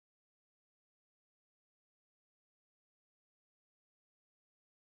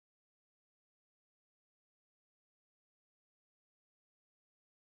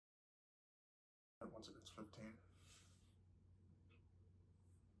15.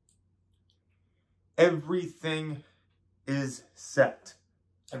 Everything is set.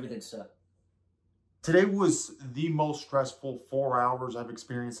 Everything's set. Today was the most stressful 4 hours I've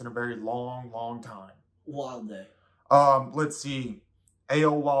experienced in a very long time. Wild day. Let's see.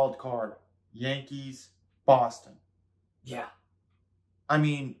 AL wild card. Yankees, Boston. Yeah. I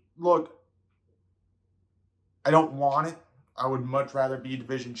mean, look, I don't want it. I would much rather be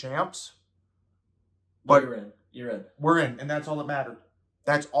division champs. But you're in. You're in. We're in, and that's all that mattered.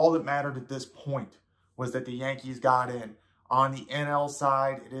 That's all that mattered at this point, was that the Yankees got in. On the NL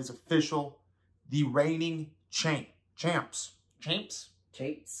side, it is official. The reigning champs. The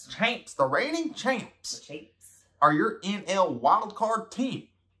reigning champs are your NL wildcard team.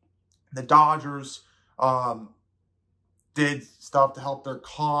 The Dodgers did stuff to help their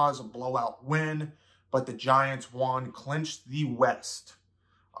cause, a blowout win, but the Giants won, clinched the West.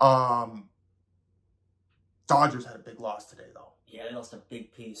 Dodgers had a big loss today, though. Yeah, they lost a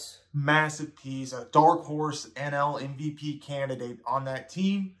big piece. Massive piece. A dark horse NL MVP candidate on that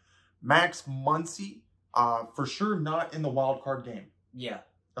team. Max Muncy, for sure not in the wild card game. Yeah.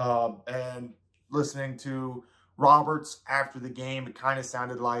 And listening to Roberts after the game, it kind of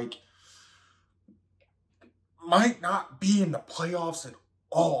sounded like might not be in the playoffs at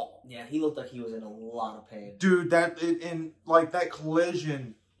all. Yeah, he looked like he was in a lot of pain. Dude, that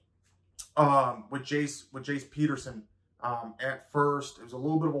collision with Jace Peterson, at first, it was a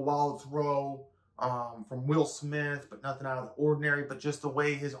little bit of a wild throw from Will Smith, but nothing out of the ordinary. But just the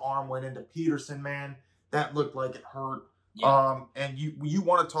way his arm went into Peterson, man, that looked like it hurt. Yeah. And you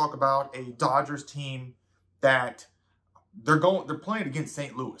want to talk about a Dodgers team that they're playing against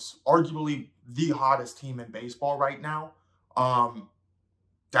St. Louis, arguably the hottest team in baseball right now.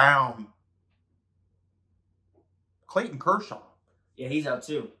 Down Clayton Kershaw. Yeah, he's out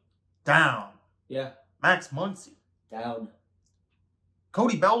too. Down. Yeah. Max Muncy. Down.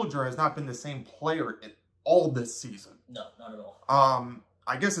 Cody Bellinger has not been the same player at all this season. No, not at all.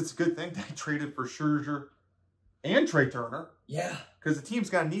 I guess it's a good thing they traded for Scherzer and Trey Turner. Yeah. Because the team's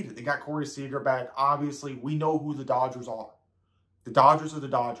going to need it. They got Corey Seager back. Obviously, we know who the Dodgers are. The Dodgers are the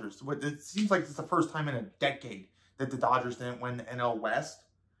Dodgers. It seems like it's the first time in a decade that the Dodgers didn't win the NL West.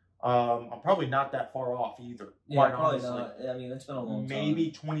 I'm probably not that far off either. Yeah, probably not. I mean, it's been a long time.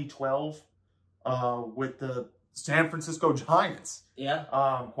 Maybe 2012 with the San Francisco Giants. Yeah.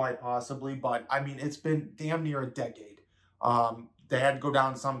 Quite possibly. But, I mean, it's been damn near a decade. They had to go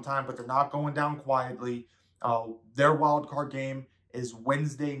down sometime, but they're not going down quietly. Their wild card game is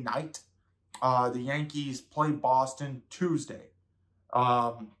Wednesday night. The Yankees play Boston Tuesday.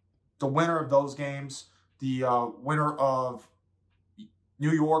 The winner of those games, the winner of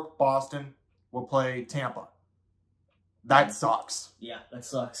New York, Boston, will play Tampa. That sucks. Yeah, that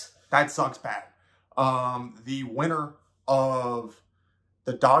sucks. That sucks bad. The winner of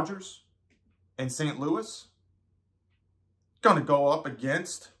the Dodgers and St. Louis going to go up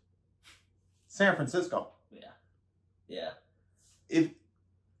against San Francisco. Yeah. Yeah.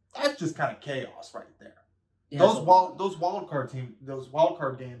 That's just kind of chaos right there. Yeah, those wild card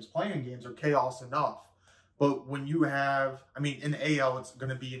games, playing games are chaos enough. But when you have, I mean, in the AL, it's going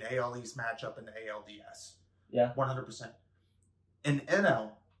to be an AL East matchup in the ALDS. Yeah. 100%. In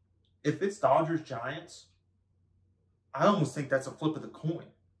NL, if it's Dodgers-Giants, I almost think that's a flip of the coin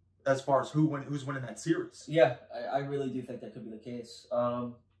as far as who's winning that series. Yeah, I really do think that could be the case.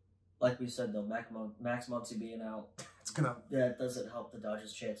 Like we said, though, Max Muncy being out, it doesn't help the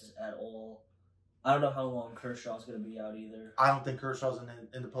Dodgers' chances at all. I don't know how long Kershaw's going to be out either. I don't think Kershaw's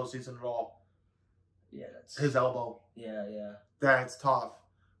in the postseason at all. Yeah, that's his elbow. Yeah. That's tough.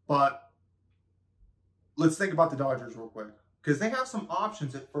 But let's think about the Dodgers real quick, because they have some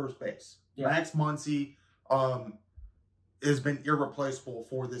options at first base. Yeah. Max Muncy has been irreplaceable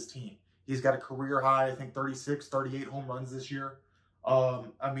for this team. He's got a career high, I think 36, 38 home runs this year.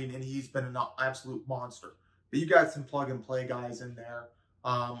 I mean, and he's been an absolute monster. But you got some plug-and-play guys in there.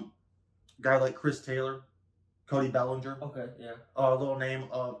 Guy like Chris Taylor, Cody Bellinger. Okay, yeah. A little name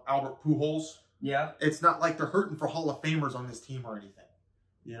of Albert Pujols. Yeah. It's not like they're hurting for Hall of Famers on this team or anything,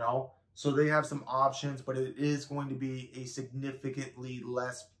 you know? So they have some options, but it is going to be a significantly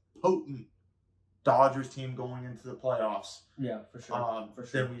less potent Dodgers team going into the playoffs. Yeah, for sure.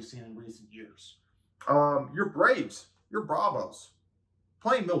 Than we've seen in recent years. Your Braves, your Bravos,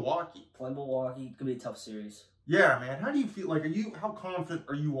 playing Milwaukee. It's going to be a tough series. Yeah, man. How do you feel? Like, how confident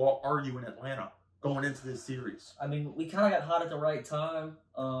are you in Atlanta going into this series? I mean, we kind of got hot at the right time.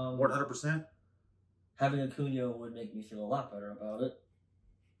 100%. Having Acuna would make me feel a lot better about it.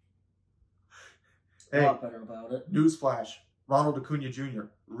 Newsflash. Ronald Acuna Jr.,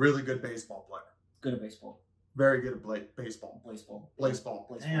 really good baseball player. Good at baseball. Very good at baseball.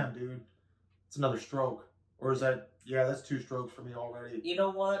 Baseball. Damn, dude. It's another stroke. Or is that... Yeah, that's 2 strokes for me already. You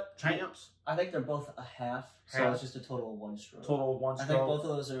know what? Champs? I think they're both a half, so it's just a total of 1 stroke. Total of 1 stroke. I think both of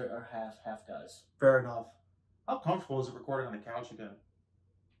those are half guys. Fair enough. How comfortable is it recording on the couch again?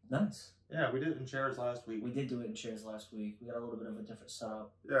 Nice. Yeah, we did it in chairs last week. We did do it in chairs last week. We got a little bit of a different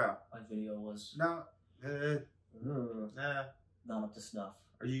setup. Yeah. My video was... No. Not up to snuff.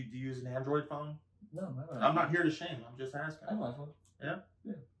 Do you use an Android phone? No, I'm not here to shame. I'm just asking. I have an iPhone. Yeah?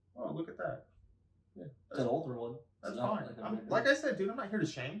 Yeah. Oh, look at that. Yeah. It's an older one. That's fine. Like I said, dude, I'm not here to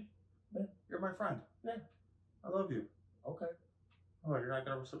shame. Yeah. You're my friend. Yeah. I love you. Okay. Oh, you're not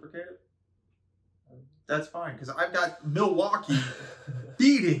going to reciprocate it? That's fine, because I've got Milwaukee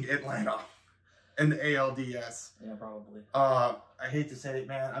beating Atlanta in the ALDS. Yeah, probably. I hate to say it,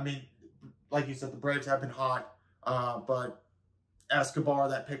 man. I mean, like you said, the Braves have been hot, but Escobar,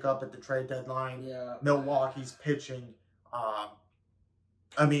 that pickup at the trade deadline. Yeah. Milwaukee's pitching.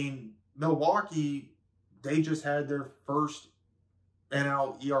 I mean, Milwaukee, they just had their first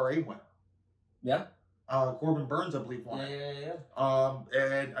NL ERA win. Yeah. Corbin Burns, I believe, won. Yeah.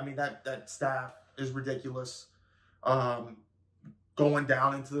 And I mean, that staff is ridiculous. Going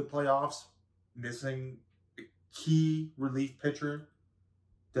down into the playoffs, missing a key relief pitcher.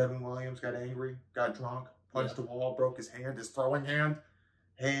 Devin Williams got angry, got drunk, punched the wall, broke his hand, his throwing hand.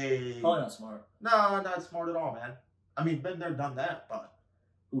 Hey. Probably not smart. No, not smart at all, man. I mean, been there, done that, but.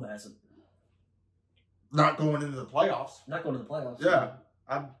 Who hasn't? Not going into the playoffs. Not going to the playoffs. Yeah.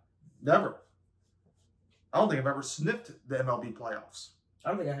 I've never. I don't think I've ever sniffed the MLB playoffs. I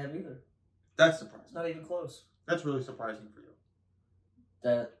don't think I have either. That's surprising. It's not even close. That's really surprising for you.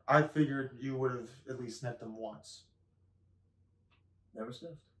 That I figured you would have at least sniffed them once. Never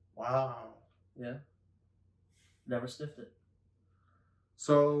sniffed. Wow. Yeah. Never sniffed it.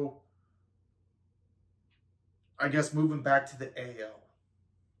 So, I guess moving back to the AL.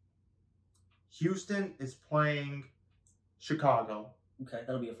 Houston is playing Chicago. Okay,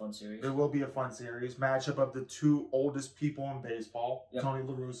 that'll be a fun series. It will be a fun series. Matchup of the 2 oldest people in baseball. Yep. Tony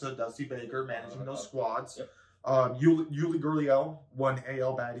La Russa, Dusty Baker, managing those squads. Yep. Yuli Gurriel won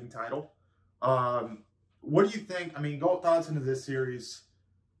AL batting title. What do you think? I mean, thoughts into this series.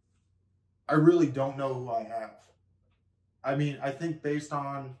 I really don't know who I have. I mean, I think based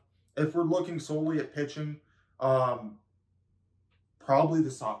on, if we're looking solely at pitching, probably the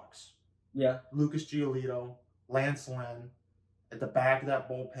Sox. Yeah. Lucas Giolito, Lance Lynn. At the back of that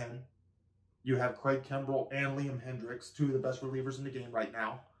bullpen, you have Craig Kimbrell and Liam Hendricks, 2 of the best relievers in the game right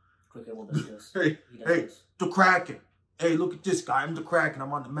now. Quickly, we'll discuss. Hey, the Kraken. Hey, look at this guy. I'm the Kraken.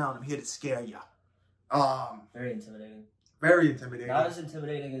 I'm on the mound. I'm here to scare you. Very intimidating. Very intimidating. Not as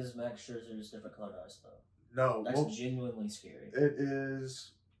intimidating as Max Scherzer's different colored eyes, though. No. That's genuinely scary. It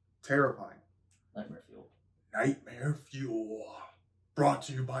is terrifying. Nightmare fuel. Nightmare fuel. Brought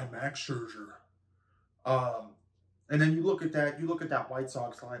to you by Max Scherzer. And then you look at that White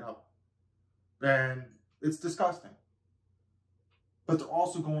Sox lineup, and it's disgusting. But they're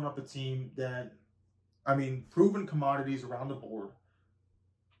also going up a team that, I mean, proven commodities around the board.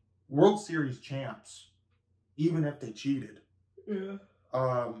 World Series champs, even if they cheated. Yeah.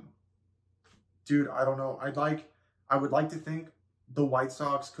 Dude, I don't know. I would like to think the White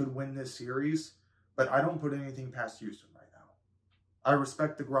Sox could win this series, but I don't put anything past Houston right now. I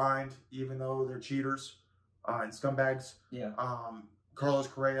respect the grind, even though they're cheaters. And scumbags. Yeah. Carlos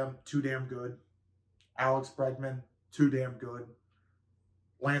Correa, too damn good. Alex Bregman, too damn good.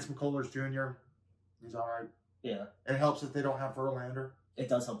 Lance McCullers Jr., he's all right. Yeah. It helps that they don't have Verlander. It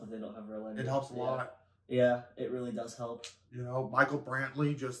does help that they don't have Verlander. It helps a lot. Yeah, it really does help. You know, Michael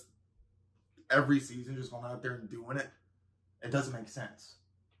Brantley just every season just going out there and doing it. It doesn't make sense.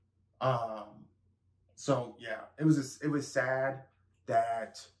 So yeah, it was sad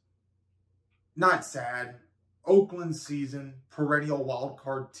that, not sad. Oakland season, perennial wild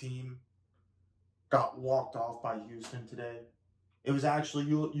card team, got walked off by Houston today. It was actually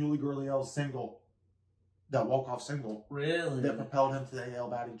Yuli Gurriel's single, that walk-off single. Really? That propelled him to the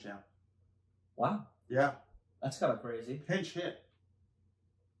AL batting champ. Wow. Yeah. That's kind of crazy. Pinch hit.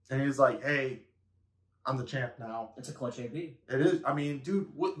 And he's like, hey, I'm the champ now. It's a clutch AB. It is. I mean, dude,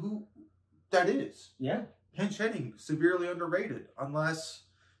 who that is. Yeah. Pinch hitting, severely underrated, unless,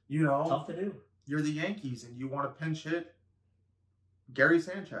 you know. Tough to do. You're the Yankees and you want to pinch hit Gary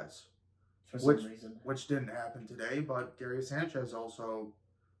Sanchez. For some reason. Which didn't happen today, but Gary Sanchez also,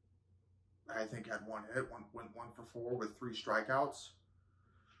 I think, had 1 hit, went 1 for 4 with 3 strikeouts.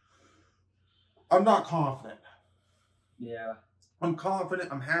 I'm not confident. Yeah. I'm confident.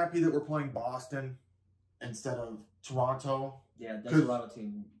 I'm happy that we're playing Boston instead of Toronto. Yeah, the Toronto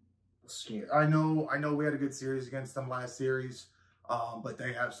team scary. I know we had a good series against them last series, but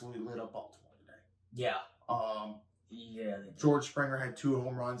they absolutely lit up Baltimore today. Yeah. Yeah. George Springer had 2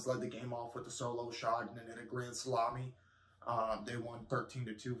 home runs, led the game off with a solo shot, and then hit a grand salami. They won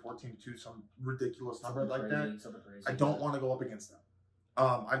 13-2, 14-2, some ridiculous number like that. I don't want to go up against them.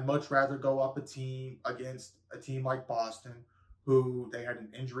 I'd much rather go up against a team like Boston, who they had an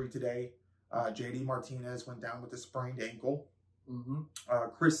injury today. JD Martinez went down with a sprained ankle.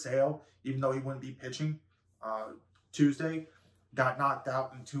 Chris Sale, even though he wouldn't be pitching Tuesday, got knocked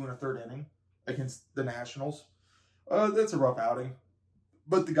out in 2 1/3 inning against the Nationals. That's a rough outing.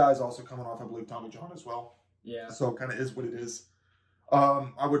 But the guy's also coming off, I believe, Tommy John as well. Yeah. So it kind of is what it is.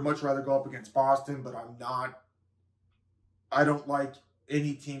 I would much rather go up against Boston, but I don't like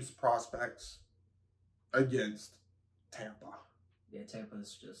any team's prospects against Tampa. Yeah,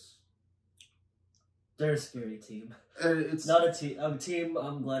 Tampa's just... They're a scary team. It's not a team. A team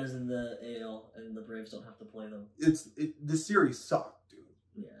I'm glad is in the AL, and the Braves don't have to play them. The series sucked, dude.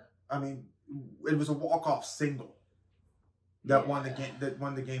 Yeah. I mean, it was a walk-off single that won the game. That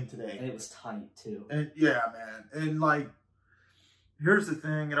won the game today, and it was tight too. And yeah, man. And like, here's the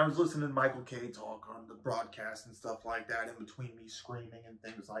thing. And I was listening to Michael Kay talk on the broadcast and stuff like that, in between me screaming and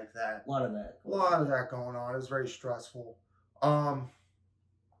things like that. A lot of that going on. It was very stressful.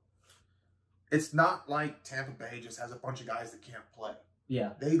 It's not like Tampa Bay just has a bunch of guys that can't play.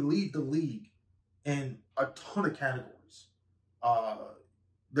 Yeah. They lead the league in a ton of categories.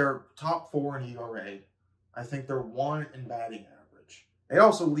 They're top 4 in ERA. I think they're 1 in batting average. They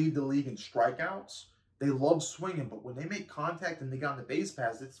also lead the league in strikeouts. They love swinging, but when they make contact and they get on the base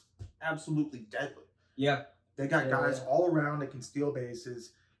pass, it's absolutely deadly. Yeah. They got guys all around that can steal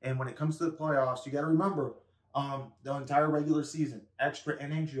bases. And when it comes to the playoffs, you got to remember, the entire regular season, extra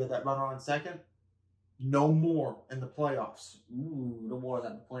innings, you had that runner on second. No more in the playoffs. Ooh, no more of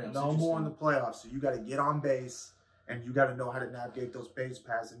that in the playoffs. No more in the playoffs. So you got to get on base, and you got to know how to navigate those base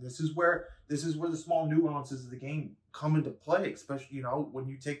paths. And this is where the small nuances of the game come into play, especially, you know, when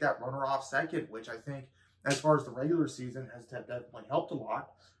you take that runner off second, which I think, as far as the regular season, has definitely helped a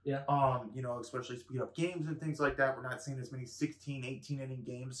lot. Yeah. You know, especially speed up games and things like that. We're not seeing as many 16, 18 inning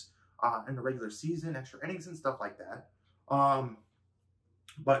games in the regular season, extra innings and stuff like that.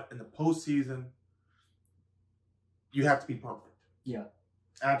 But in the postseason, you have to be perfect. Yeah.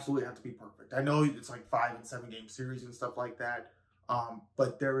 Absolutely have to be perfect. I know it's like 5 and 7 game series and stuff like that.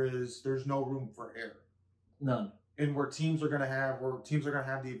 But there's no room for error. None. And where teams are gonna have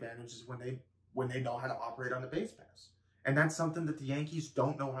the advantages when they know how to operate on the base pass. And that's something that the Yankees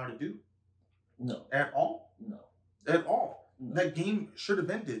don't know how to do. No. At all. No. At all. No. That game should have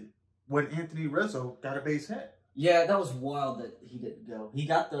ended when Anthony Rizzo got a base hit. Yeah, that was wild that he didn't go. He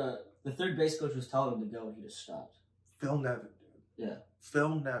got the third base coach was telling him to go and he just stopped. Phil Nevin, dude. Yeah.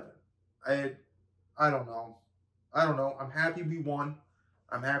 Phil Nevin. I don't know. I'm happy we won.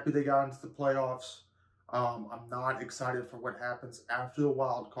 I'm happy they got into the playoffs. I'm not excited for what happens after the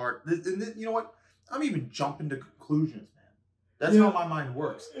wild card. And you know what? I'm even jumping to conclusions, man. That's how my mind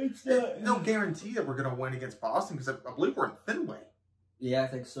works. It's no guarantee that we're going to win against Boston because I believe we're in Fenway. Yeah, I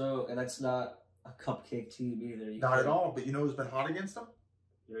think so. And that's not a cupcake team either. Not at all. But you know who's been hot against them?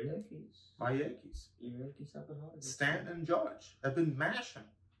 Your Yankees. My Yankees. Your Yankees have been hot. Stanton and Judge have been mashing.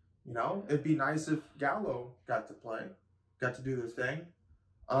 You know, it'd be nice if Gallo got to play, got to do their thing.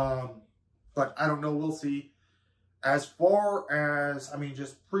 But I don't know. We'll see. As far as, I mean,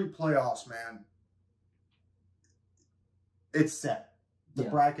 just pre-playoffs, man, it's set. The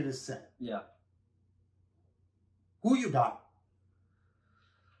bracket is set. Yeah. Who you got?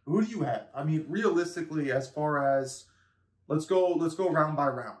 Who do you have? I mean, realistically, as far as, let's go round by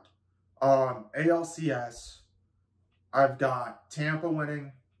round. ALCS, I've got Tampa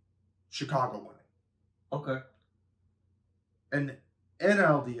winning, Chicago winning. Okay. And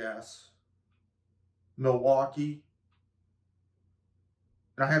NLDS, Milwaukee,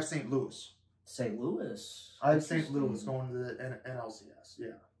 and I have St. Louis. St. Louis? I have St. Louis going to the NLCS,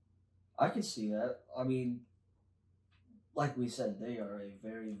 yeah. I can see that. I mean, like we said, they are a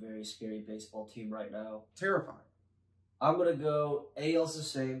very, very scary baseball team right now. Terrifying. I'm going to go, AL's the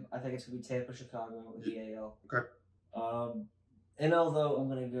same. I think it's going to be Tampa, Chicago in the AL. Okay. NL, though, I'm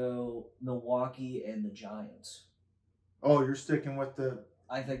going to go Milwaukee and the Giants. Oh, you're sticking with the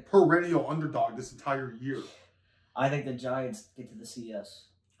perennial underdog this entire year. I think the Giants get to the CS.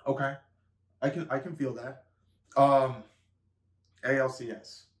 Okay. I can feel that.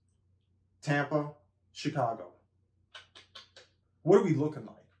 ALCS. Tampa, Chicago. What are we looking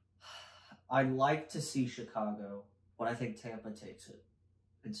like? I'd like to see Chicago, but I think Tampa takes it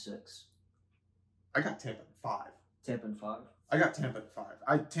in 6. I got Tampa in 5. Tampa in 5? I got Tampa at 5.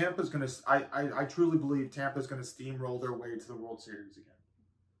 I truly believe Tampa's gonna steamroll their way to the World Series again.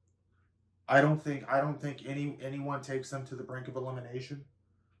 I don't think anyone takes them to the brink of elimination.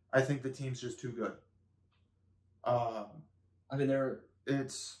 I think the team's just too good. I mean,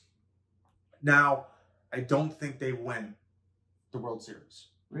 now. I don't think they win the World Series.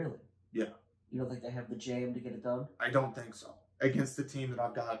 Really? Yeah. You don't think they have the jam to get it done? I don't think so. Against the team that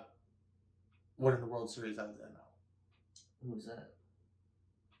I've got winning the World Series out of the NL. Who is that?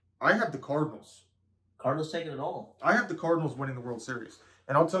 I have the Cardinals. Cardinals taking it all. I have the Cardinals winning the World Series.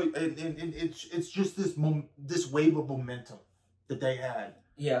 And I'll tell you, it's just this wave of momentum that they had.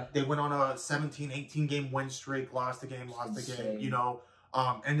 Yeah. They went on a 17, 18 game win streak, lost the game. You know,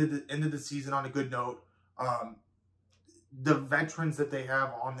 ended the season on a good note. The veterans that they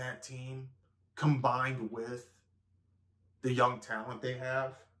have on that team, combined with the young talent they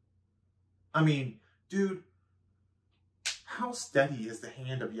have. I mean, dude, how steady is the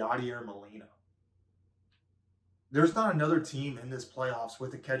hand of Yadier Molina? There's not another team in this playoffs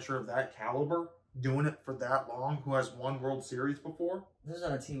with a catcher of that caliber doing it for that long who has won World Series before. There's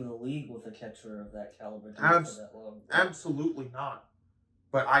not a team in the league with a catcher of that caliber doing it for that long. Absolutely not.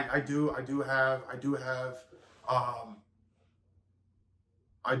 But I do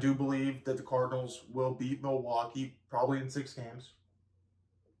believe that the Cardinals will beat Milwaukee probably in 6 games.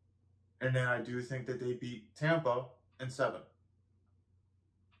 And then I do think that they beat Tampa in 7.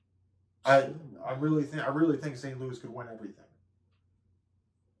 I really think St. Louis could win everything.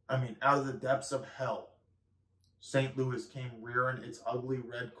 I mean, out of the depths of hell, St. Louis came rearing its ugly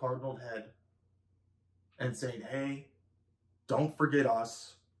red cardinal head and saying, hey, don't forget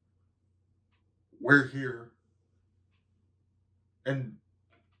us. We're here. And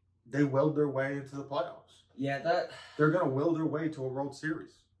they willed their way into the playoffs. Yeah, they're going to will their way to a World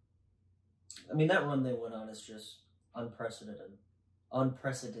Series. I mean, that run they went on is just unprecedented.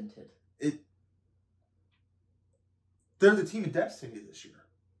 They're the team of destiny this year.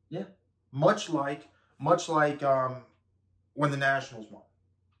 Yeah. Much like when the Nationals won.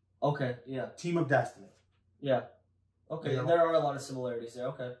 Okay, yeah. Team of destiny. Yeah. Okay, there are a lot of similarities there.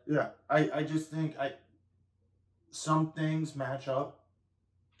 Okay. Yeah, I just think some things match up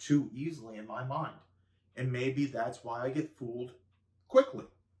too easily in my mind. And maybe that's why I get fooled quickly.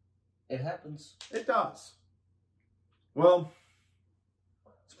 It happens. It does. Well,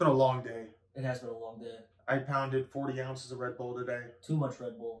 it's been a long day. It has been a long day. I pounded 40 ounces of Red Bull today. Too much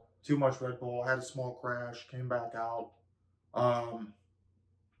Red Bull. Too much Red Bull. Had a small crash. Came back out.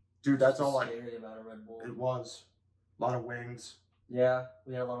 Dude, that's all I... Scary about a Red Bull. It was. A lot of wings. Yeah,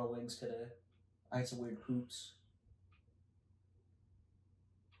 we had a lot of wings today. I had some weird hoops.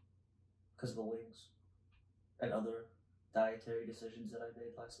 Because of the wings. And other dietary decisions that I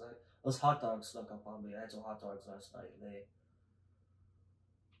made last night. Those hot dogs snuck up on me. I had some hot dogs last night.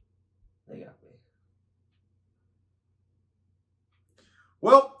 They got me.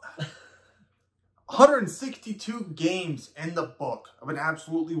 Well, 162 games in the book of an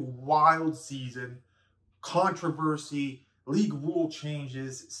absolutely wild season. Controversy, league rule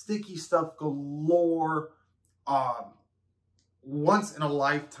changes, sticky stuff galore. Once in a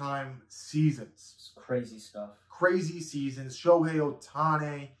lifetime seasons. It's crazy stuff. Crazy seasons. Shohei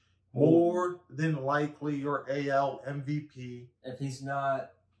Ohtani, more than likely your AL MVP. If he's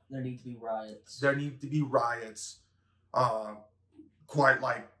not, there need to be riots. There need to be riots. Quite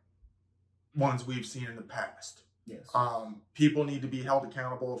like ones we've seen in the past. Yes. People need to be held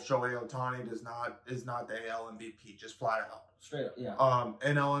accountable if Shohei Ohtani is not the AL MVP, just flat out. Straight up, yeah.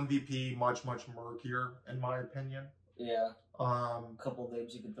 NL MVP, much murkier in my opinion. Yeah. A couple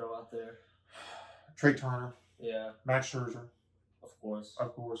names you can throw out there. Trey Turner. Yeah. Max Scherzer. Of course.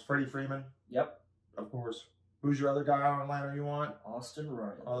 Of course. Freddie Freeman. Yep. Of course. Who's your other guy on Atlanta you want? Austin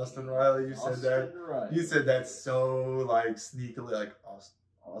Riley. Austin Riley. You said that. Riley. You said that so like sneakily, like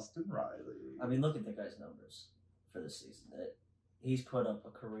Austin Riley. I mean, look at the guy's numbers for this season. He's put up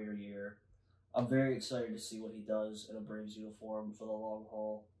a career year. I'm very excited to see what he does in a Braves uniform for the long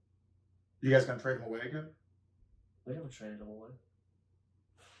haul. You guys gonna trade him away again? We never traded him away.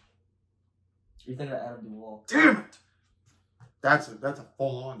 You're thinking of Adam Duvall. Damn it! That's a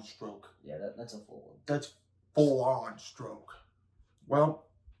full-on stroke. Yeah, that's a full one. That's full-on stroke. Well,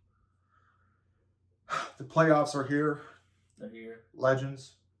 the playoffs are here. They're here.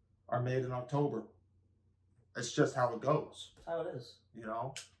 Legends are made in October. It's just how it goes. That's how it is. You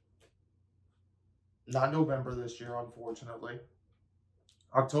know? Not November this year, unfortunately.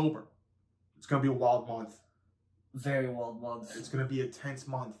 October. It's going to be a wild month. Very wild month. It's going to be a tense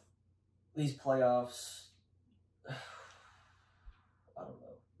month. These playoffs, I don't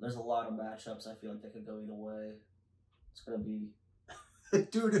know. There's a lot of matchups I feel like they could go either way. It's going to be...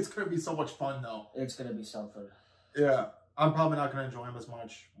 Dude, it's going to be so much fun, though. It's going to be something. Yeah. I'm probably not going to enjoy them as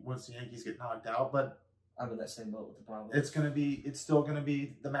much once the Yankees get knocked out, but... I'm in that same boat with the Browns. It's still going to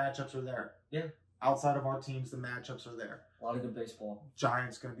be, the matchups are there. Yeah. Outside of our teams, the matchups are there. A lot of good baseball.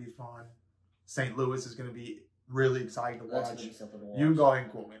 Giants going to be fun. St. Louis is going to be really exciting to watch. That's going to be something to watch. You can go ahead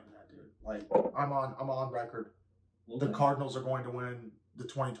and quote me on that, dude. Like, I'm on record. Okay. The Cardinals are going to win the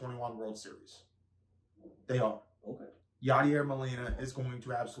 2021 World Series. They are. Okay. Yadier Molina is going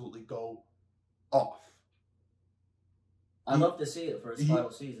to absolutely go off. I'd love to see it for his final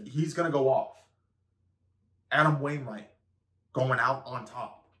season. He's going to go off. Adam Wainwright going out on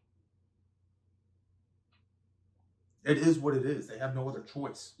top. It is what it is. They have no other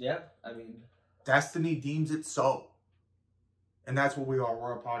choice. Yeah, I mean... Destiny deems it so. And that's what we are.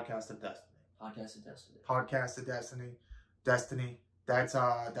 We're a podcast of destiny. Podcast of destiny. Podcast of destiny. Destiny. That's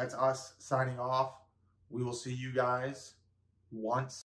us signing off. We will see you guys once